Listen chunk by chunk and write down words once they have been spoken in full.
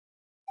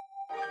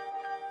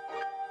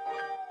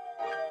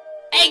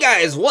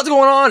Guys, what's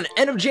going on?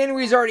 End of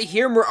January is already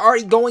here and we're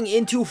already going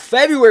into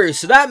February,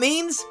 so that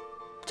means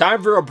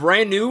time for a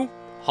brand new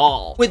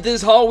haul. With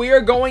this haul, we are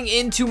going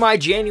into my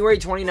January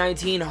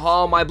 2019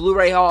 haul, my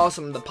Blu-ray haul,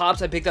 some of the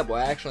pops I picked up. Well,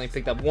 I actually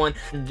picked up one.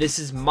 This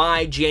is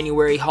my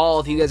January haul.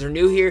 If you guys are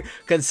new here,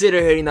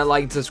 consider hitting that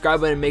like and subscribe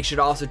button, and make sure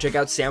to also check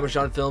out Sandwich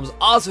on Films,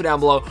 also down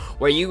below,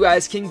 where you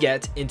guys can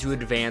get into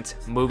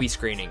advanced movie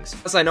screenings.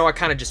 Plus, I know I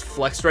kind of just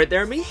flexed right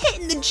there, me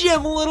hitting the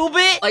gym a little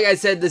bit. Like I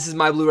said, this is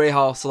my Blu-ray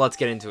haul, so let's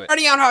get into it.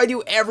 Starting out how I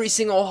do every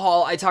single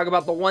haul, I talk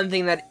about the one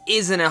thing that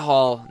isn't a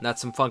haul, and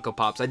that's some Funko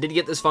Pops. I did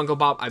get this Funko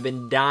Pop. I've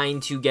been dying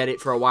to get it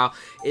for a while.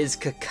 Is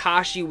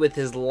Kakashi with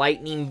his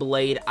lightning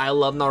blade. I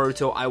love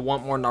Naruto. I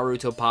want more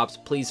Naruto Pops.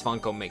 Please,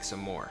 Funko, make some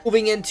more.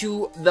 Moving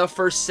into the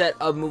first set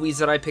of movies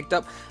that I picked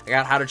up, I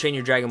got How to Train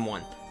Your Dragon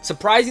 1.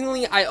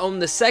 Surprisingly, I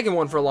owned the second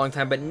one for a long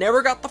time, but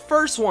never got the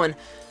first one.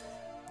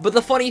 But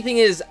the funny thing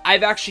is,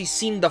 I've actually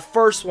seen the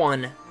first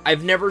one.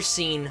 I've never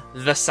seen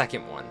the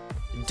second one.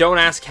 Don't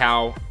ask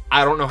how.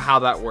 I don't know how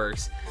that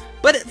works.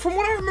 But from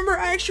what I remember,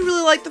 I actually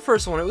really liked the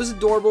first one. It was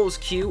adorable. It was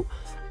cute.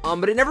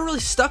 But it never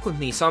really stuck with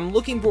me, so I'm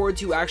looking forward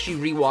to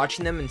actually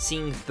rewatching them and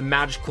seeing if the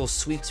magical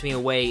sweeps me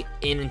away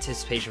in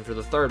anticipation for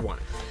the third one.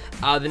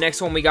 The next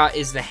one we got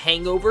is The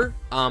Hangover.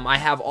 I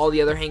have all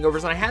the other Hangovers,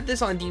 and I had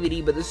this on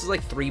DVD, but this was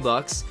like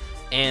 $3,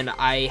 and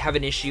I have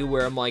an issue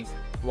where I'm like,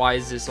 why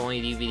is this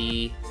only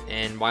DVD,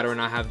 and why do I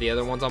not have the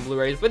other ones on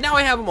Blu-rays? But now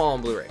I have them all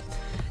on Blu-ray.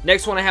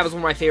 Next one I have is one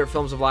of my favorite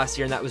films of last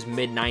year, and that was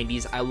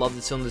mid-90s. I love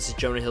this film. This is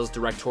Jonah Hill's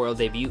directorial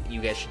debut.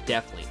 You guys should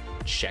definitely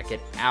check it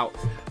out.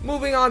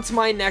 Moving on to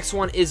my next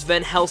one is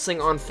Van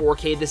Helsing on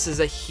 4K. This is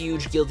a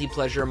huge guilty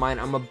pleasure of mine.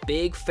 I'm a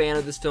big fan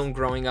of this film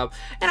growing up,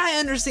 and I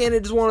understand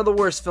it is one of the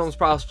worst films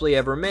possibly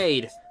ever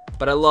made.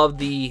 But I love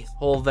the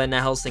whole Van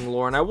Helsing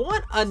lore, and I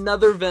want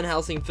another Van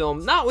Helsing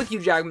film, not with Hugh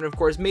Jackman, of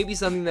course, maybe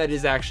something that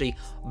is actually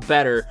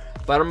better,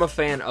 but I'm a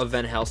fan of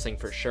Van Helsing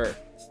for sure.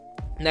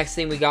 Next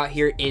thing we got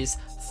here is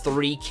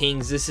Three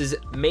Kings. This is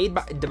made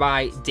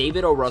by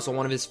David O. Russell,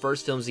 one of his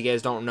first films. You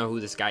guys don't know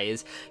who this guy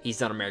is. He's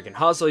done American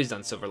Hustle, he's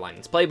done Silver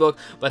Linings Playbook,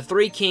 but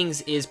Three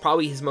Kings is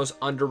probably his most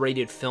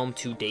underrated film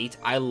to date.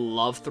 I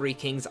love Three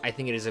Kings. I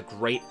think it is a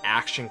great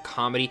action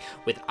comedy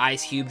with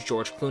Ice Cube,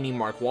 George Clooney,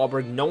 Mark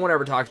Wahlberg. No one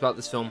ever talks about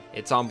this film.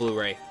 It's on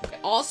Blu-ray. I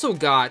also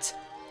got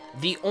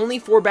the only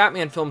 4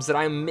 Batman films that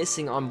I'm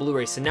missing on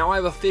Blu-ray. So now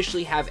I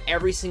officially have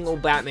every single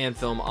Batman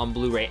film on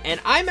Blu-ray. And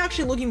I'm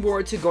actually looking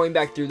forward to going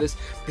back through this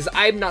because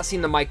I have not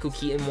seen the Michael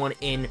Keaton one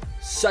in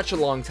such a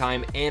long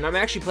time. And I'm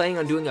actually planning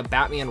on doing a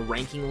Batman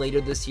ranking later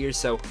this year.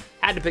 So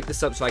I had to pick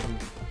this up so I can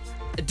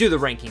do the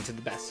ranking to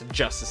the best of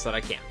justice that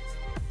I can.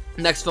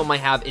 Next film I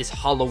have is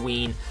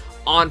Halloween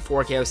on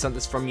 4K. I was sent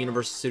this from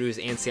Universal Studios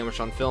and Sandwich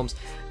on Films,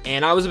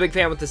 and I was a big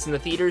fan with this in the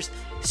theaters.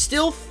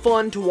 Still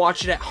fun to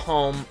watch it at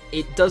home.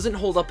 It doesn't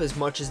hold up as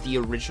much as the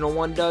original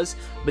one does,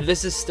 but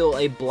this is still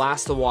a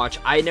blast to watch.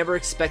 I never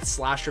expect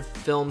slasher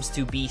films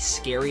to be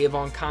scary of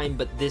one kind,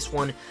 but this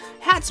one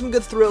had some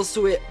good thrills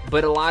to it,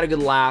 but a lot of good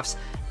laughs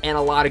and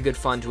a lot of good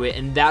fun to it,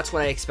 and that's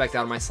what I expect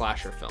out of my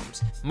slasher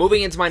films.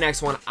 Moving into my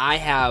next one, I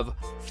have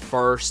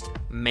First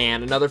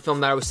Man, another film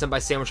that I was sent by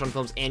Sandwich on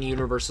Films and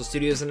Universal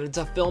Studios, and it's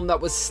a film that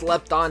was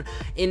slept on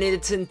in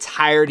its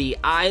entirety.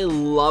 I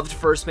loved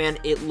First Man.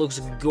 It looks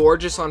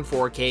gorgeous on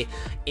 4K.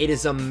 It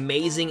is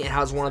amazing. It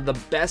has one of the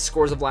best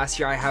scores of last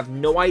year. I have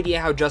no idea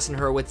how Justin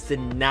Hurwitz did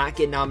not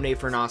get nominated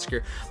for an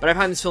Oscar, but I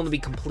find this film to be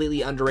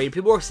completely underrated.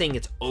 People are saying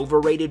it's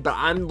overrated, but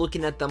I'm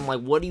looking at them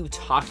like, what are you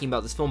talking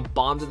about? This film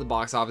bombed at the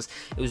box office.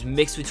 It was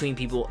mixed between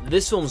people.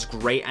 This film's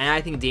great, and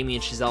I think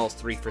Damien Chazelle is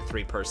 3 for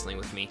 3 personally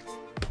with me.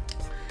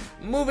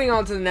 Moving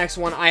on to the next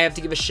one, I have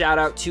to give a shout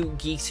out to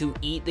Geeks Who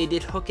Eat. They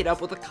did hook it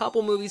up with a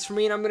couple movies for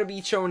me, and I'm going to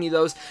be showing you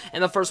those.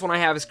 And the first one I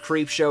have is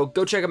Creepshow.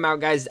 Go check them out,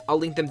 guys. I'll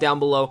link them down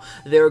below.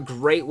 They're a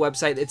great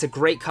website. It's a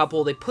great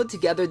couple. They put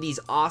together these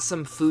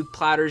awesome food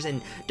platters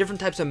and different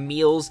types of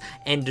meals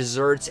and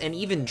desserts and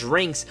even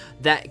drinks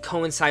that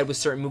coincide with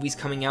certain movies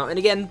coming out. And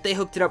again, they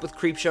hooked it up with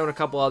Creepshow and a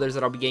couple others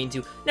that I'll be getting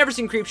to. Never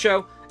seen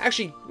Creepshow.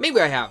 Actually, maybe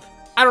I have.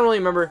 I don't really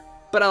remember,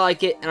 but I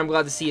like it, and I'm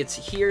glad to see it's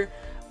here.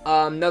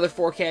 Another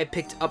 4K I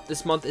picked up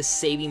this month is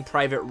Saving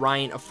Private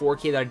Ryan, a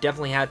 4K that I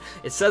definitely had.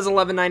 It says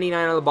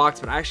 $11.99 on the box,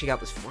 but I actually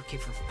got this 4K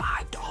for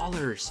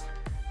 $5.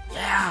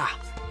 Yeah.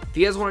 If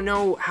you guys want to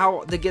know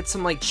how to get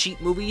some like cheap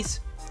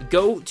movies,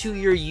 go to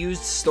your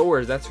used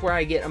stores. That's where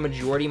I get a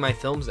majority of my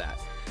films at.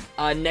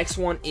 Next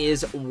one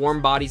is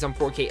Warm Bodies on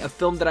 4K, a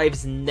film that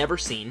I've never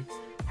seen.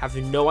 Have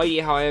no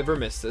idea how I ever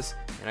missed this,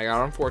 and I got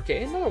it on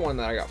 4K. Another one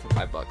that I got for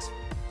 $5.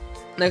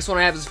 Next one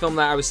I have is a film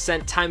that I was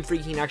sent. Time for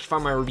you can actually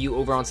find my review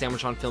over on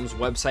Sandwich on Films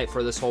website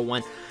for this whole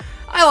one.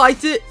 I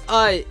liked it.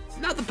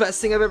 Not the best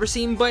thing I've ever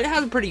seen, but it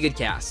has a pretty good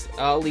cast.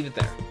 I'll leave it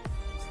there.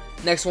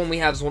 Next one we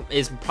have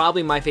is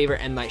probably my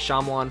favorite M. Night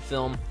Shyamalan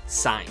film,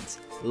 Signs.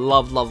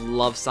 Love, love,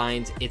 love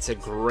Signs. It's a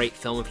great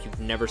film if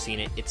you've never seen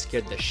it. It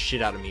scared the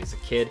shit out of me as a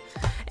kid.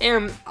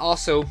 And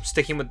also,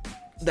 sticking with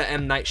the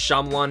M. Night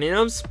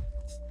Shyamalan-isms,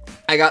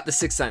 I got The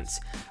Sixth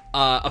Sense.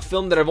 A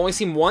film that I've only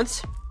seen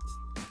once.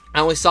 I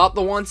only saw it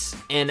the once,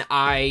 and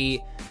I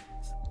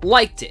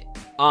liked it.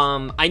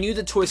 I knew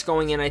the twist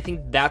going in. I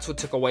think that's what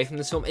took away from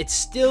this film. It's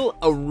still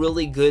a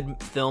really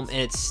good film, and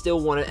it's still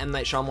one of M.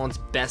 Night Shyamalan's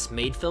best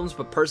made films,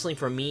 but personally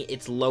for me,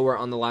 it's lower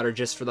on the ladder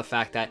just for the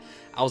fact that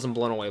I wasn't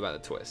blown away by the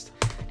twist.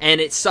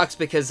 And it sucks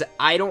because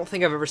I don't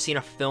think I've ever seen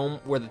a film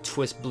where the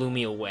twist blew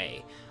me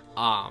away.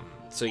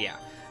 So yeah.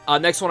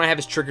 Next one I have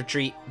is Trick or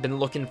Treat. Been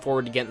looking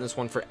forward to getting this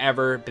one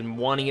forever. Been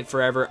wanting it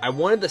forever. I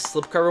wanted the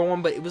slipcover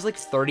one, but it was like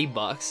 30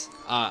 bucks.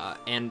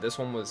 And this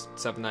one was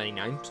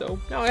 $7.99. So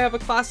now I have a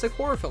classic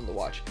horror film to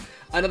watch.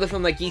 Another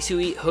film that Geeks Who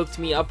Eat hooked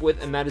me up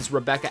with, and that is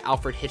Rebecca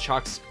Alfred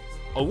Hitchcock's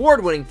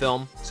award-winning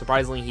film.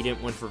 Surprisingly, he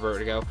didn't win for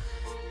Vertigo.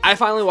 I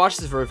finally watched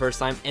this for the first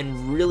time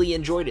and really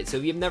enjoyed it. So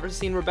if you've never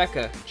seen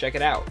Rebecca, check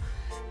it out.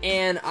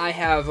 And I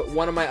have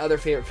one of my other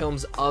favorite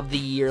films of the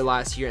year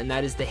last year, and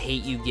that is The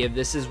Hate U Give.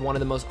 This is one of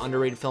the most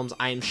underrated films.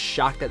 I am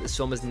shocked that this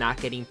film is not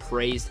getting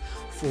praised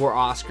for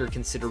Oscar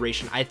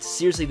consideration. I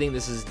seriously think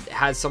this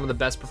has some of the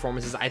best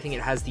performances. I think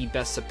it has the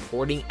best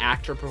supporting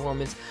actor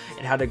performance.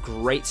 It had a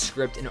great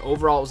script, and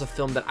overall it was a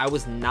film that I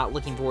was not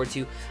looking forward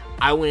to.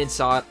 I went and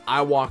saw it.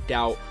 I walked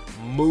out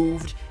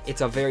moved.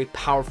 It's a very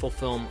powerful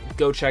film.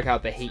 Go check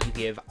out The Hate U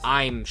Give.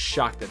 I'm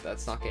shocked that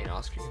that's not getting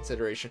Oscar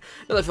consideration.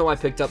 Another film I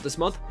picked up this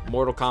month,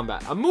 Mortal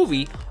Kombat, a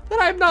movie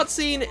that I have not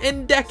seen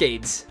in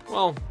decades.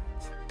 Well,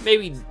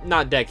 maybe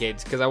not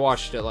decades, because I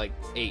watched it like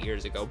 8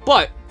 years ago,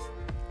 but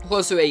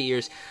close to 8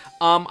 years.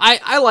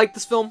 I like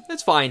this film.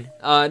 It's fine.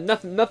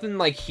 Nothing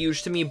like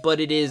huge to me,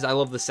 but it is. I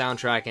love the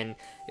soundtrack, and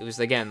it was,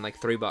 again, like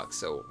 $3,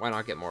 so why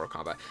not get Mortal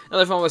Kombat?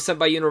 Another film was sent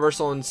by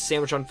Universal and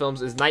Sandwich on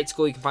Films is Night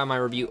School. You can find my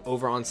review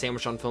over on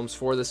Sandwich on Films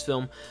for this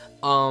film.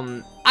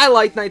 I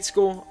like Night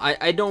School.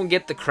 I don't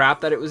get the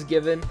crap that it was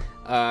given.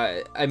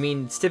 I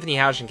mean, Tiffany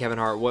Haddish and Kevin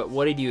Hart,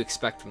 what did you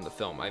expect from the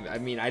film? I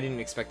mean, I didn't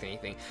expect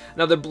anything.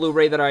 Another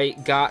Blu-ray that I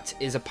got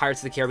is a Pirates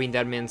of the Caribbean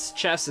Dead Man's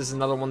Chest. This is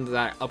another one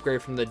that I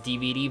upgraded from the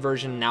DVD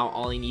version. Now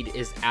all you need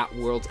is At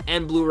World's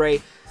End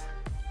Blu-ray.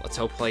 Let's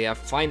hopefully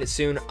find it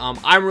soon. I'm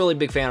a really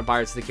big fan of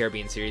Pirates of the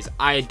Caribbean series.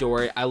 I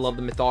adore it. I love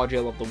the mythology.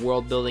 I love the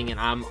world building, and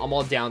I'm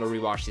all down to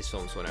rewatch these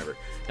films whenever.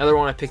 Another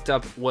one I picked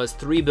up was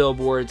 3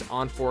 Billboards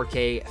on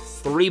 4K.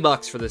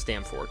 $3 for this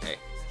damn 4K.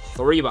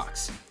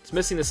 $3. It's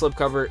missing the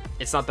slipcover.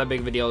 It's not that big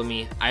of a deal to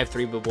me. I have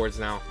 3 Billboards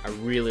now. I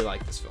really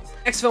like this film.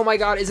 Next film I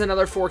got is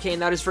another 4K,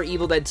 and that is for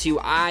Evil Dead 2.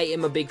 I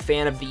am a big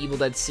fan of the Evil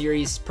Dead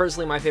series.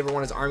 Personally, my favorite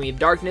one is Army of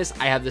Darkness.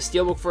 I have the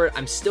steelbook for it.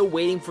 I'm still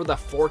waiting for the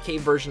 4K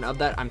version of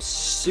that. I'm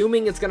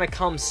assuming it's going to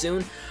come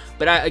soon.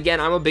 But again,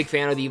 I'm a big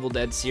fan of the Evil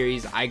Dead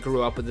series. I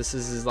grew up with this.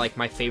 This is like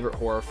my favorite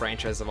horror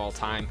franchise of all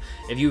time.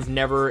 If you've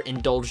never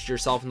indulged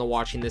yourself into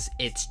watching this,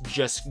 it's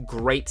just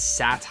great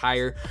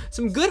satire.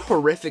 Some good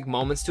horrific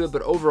moments to it,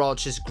 but overall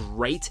it's just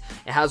great.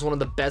 It has one of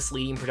the best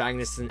leading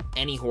protagonists in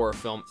any horror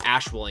film,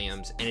 Ash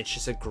Williams, and it's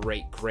just a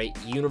great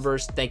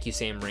universe. Thank you,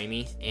 Sam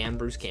Raimi and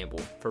Bruce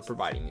Campbell, for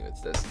providing me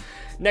with this.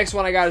 Next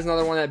one I got is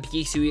another one that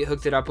Geeks Who Eat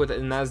hooked it up with,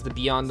 and that is the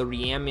Beyond the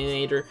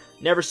Reanimator.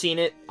 Never seen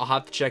it. I'll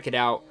have to check it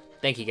out.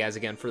 Thank you guys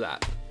again for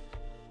that.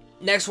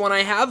 Next one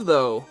I have,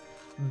 though,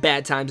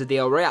 Bad Times at the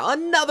El Royale.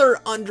 Another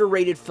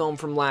underrated film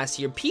from last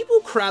year.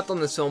 People crapped on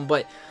this film,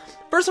 but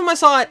first time I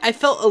saw it, I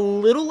felt a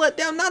little let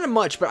down. Not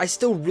much, but I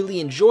still really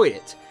enjoyed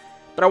it.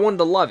 But I wanted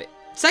to love it.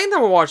 Second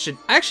time I watched it,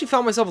 I actually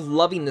found myself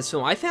loving this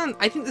film. I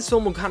think this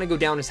film will kind of go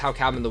down as how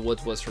Cabin in the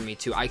Woods was for me,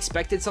 too. I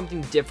expected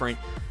something different.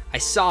 I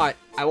saw it,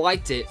 I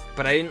liked it,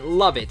 but I didn't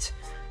love it.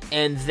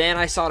 And then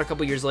I saw it a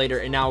couple years later,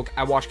 and now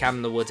I watch Cabin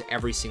in the Woods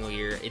every single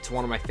year. It's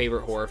one of my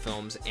favorite horror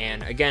films,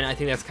 and again, I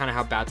think that's kind of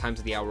how Bad Times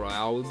at the El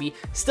Royale would be.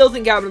 Still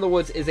think Cabin in the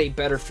Woods is a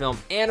better film,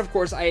 and of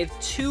course, I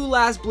have 2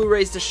 last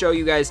Blu-rays to show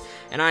you guys,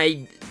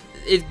 and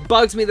it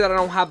bugs me that I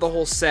don't have the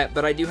whole set,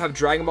 but I do have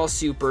Dragon Ball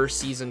Super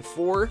Season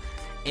 4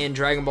 and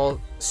Dragon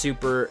Ball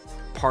Super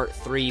Part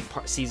 3,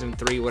 Season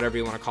 3, whatever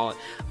you want to call it.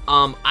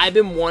 I've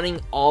been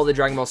wanting all the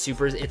Dragon Ball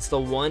Supers. It's the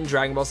one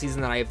Dragon Ball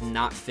season that I have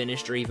not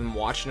finished or even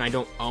watched, and I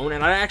don't own,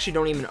 and I actually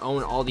don't even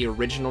own all the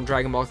original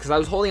Dragon Ball, because I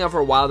was holding out for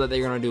a while that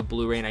they were going to do a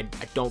Blu-ray, and I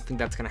don't think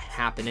that's going to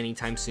happen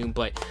anytime soon,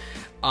 but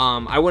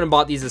I went and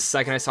bought these the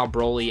second I saw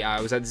Broly.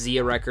 I was at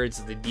Zia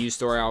Records, the used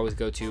store I always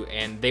go to,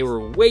 and they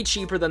were way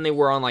cheaper than they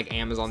were on like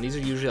Amazon. These are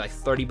usually like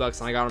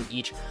 $30, and I got them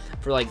each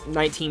for like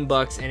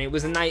 $19, and it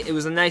was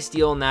a nice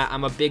deal in that.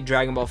 I'm a big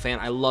Dragon Ball fan.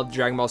 I love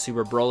Dragon Ball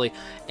Super Broly,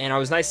 and I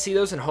was nice to see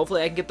those, and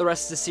hopefully I can get the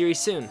rest of the series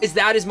soon.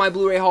 That is my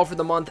Blu-ray haul for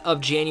the month of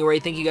January.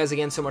 Thank you guys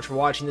again so much for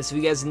watching this. If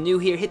you guys are new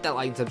here, hit that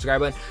like and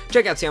subscribe button.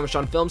 Check out Sandwich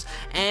on Films,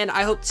 and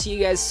I hope to see you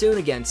guys soon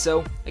again.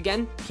 So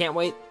again, can't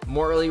wait.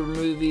 More early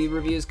movie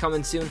reviews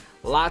coming soon.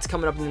 Lots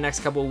coming up in the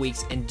next couple of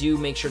weeks, and do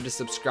make sure to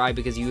subscribe,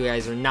 because you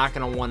guys are not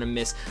going to want to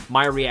miss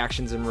my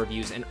reactions and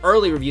reviews, and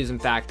early reviews, in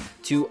fact,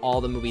 to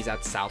all the movies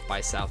at South by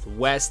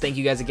Southwest. Thank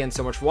you guys again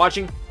so much for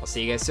watching. I'll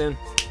see you guys soon.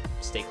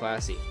 Stay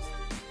classy.